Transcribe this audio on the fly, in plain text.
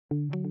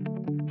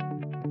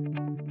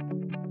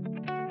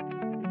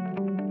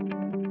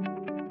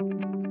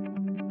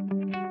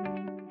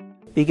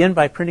Begin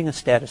by printing a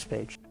status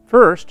page.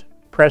 First,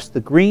 press the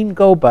green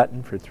Go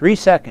button for 3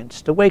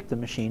 seconds to wake the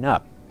machine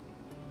up.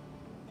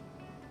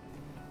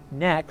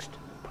 Next,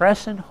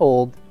 press and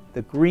hold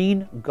the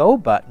green Go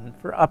button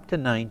for up to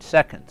 9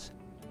 seconds.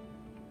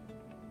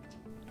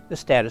 The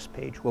status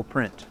page will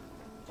print.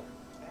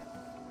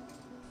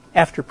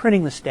 After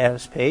printing the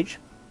status page,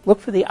 look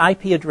for the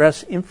IP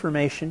address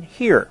information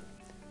here.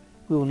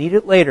 We will need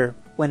it later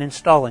when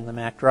installing the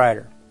Mac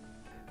driver.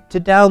 To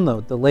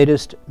download the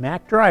latest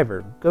Mac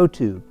driver, go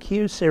to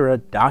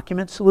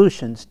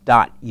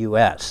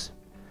kyocera.documentsolutions.us.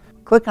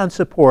 Click on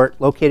Support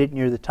located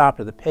near the top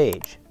of the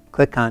page.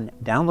 Click on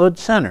Download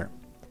Center.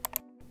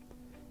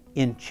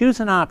 In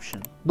Choose an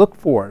Option, look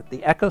for the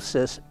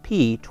Kyocera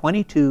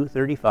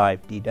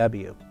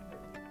P2235dw.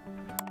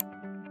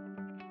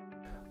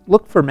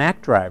 Look for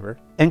Mac driver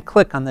and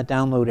click on the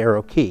download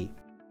arrow key.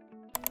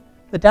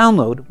 The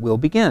download will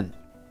begin.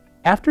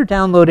 After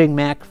downloading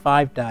Mac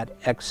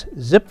 5.x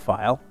zip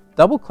file,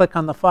 double-click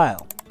on the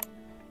file.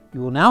 You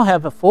will now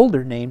have a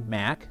folder named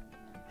Mac,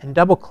 and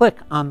double-click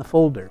on the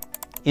folder.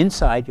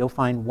 Inside you'll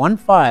find one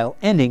file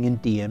ending in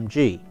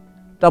DMG.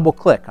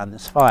 Double-click on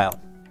this file.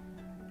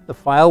 The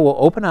file will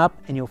open up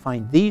and you'll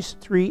find these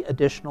 3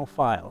 additional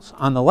files.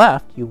 On the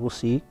left you will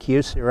see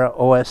Kyocera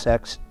OS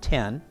X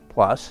 10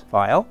 Plus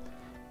file.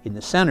 In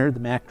the center, the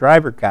Mac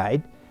driver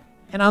guide,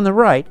 and on the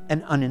right,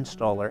 an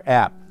uninstaller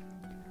app.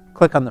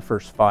 Click on the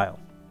first file.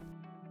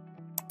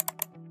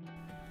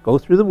 Go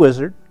through the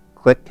wizard,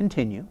 click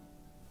Continue,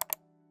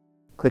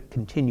 click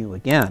Continue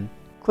again,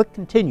 click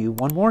Continue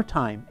one more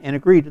time, and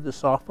agree to the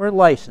software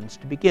license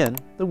to begin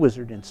the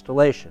wizard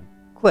installation.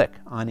 Click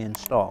on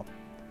Install.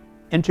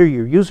 Enter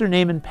your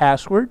username and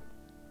password,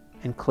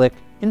 and click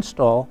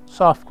Install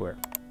Software.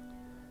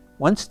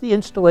 Once the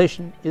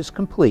installation is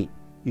complete,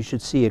 you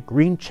should see a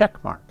green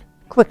check mark.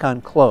 Click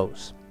on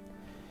Close.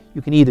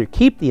 You can either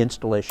keep the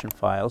installation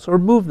files or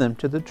move them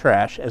to the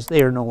trash as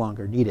they are no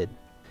longer needed.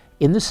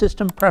 In the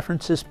System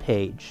Preferences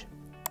page,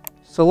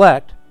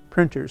 select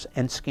Printers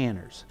and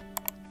Scanners.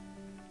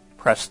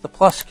 Press the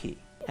plus key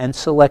and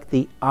select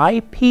the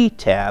IP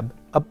tab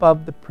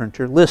above the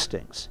printer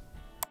listings.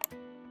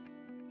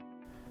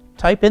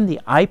 Type in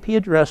the IP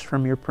address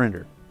from your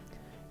printer.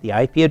 The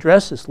IP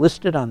address is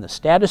listed on the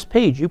status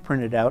page you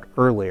printed out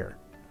earlier.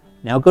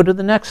 Now go to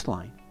the next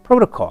line,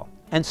 Protocol,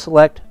 and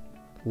select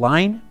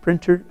Line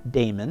Printer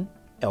Daemon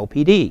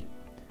LPD.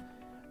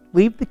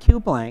 Leave the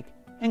queue blank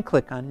and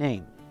click on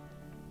Name.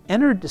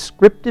 Enter a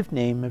descriptive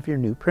name of your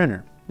new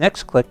printer.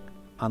 Next, click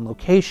on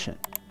Location.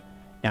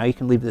 Now you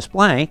can leave this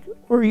blank,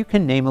 or you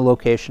can name a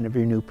location of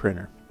your new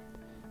printer.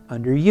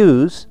 Under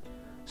Use,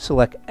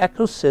 select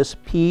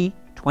Kyocera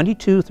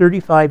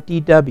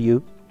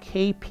P2235dw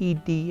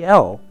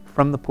KPDL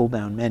from the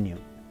pull-down menu.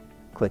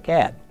 Click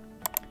Add.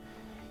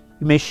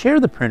 You may share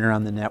the printer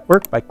on the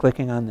network by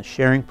clicking on the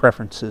Sharing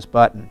Preferences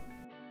button.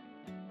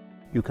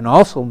 You can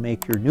also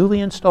make your newly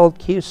installed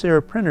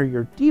Kyocera printer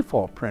your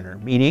default printer,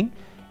 meaning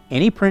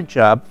any print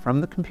job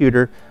from the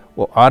computer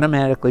will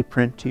automatically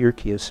print to your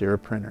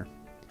Kyocera printer.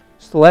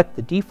 Select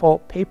the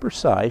default paper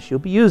size you'll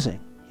be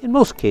using. In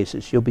most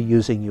cases, you'll be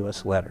using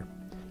US letter.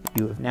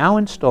 You have now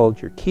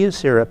installed your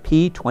Kyocera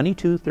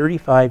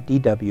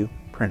P2235dw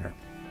printer.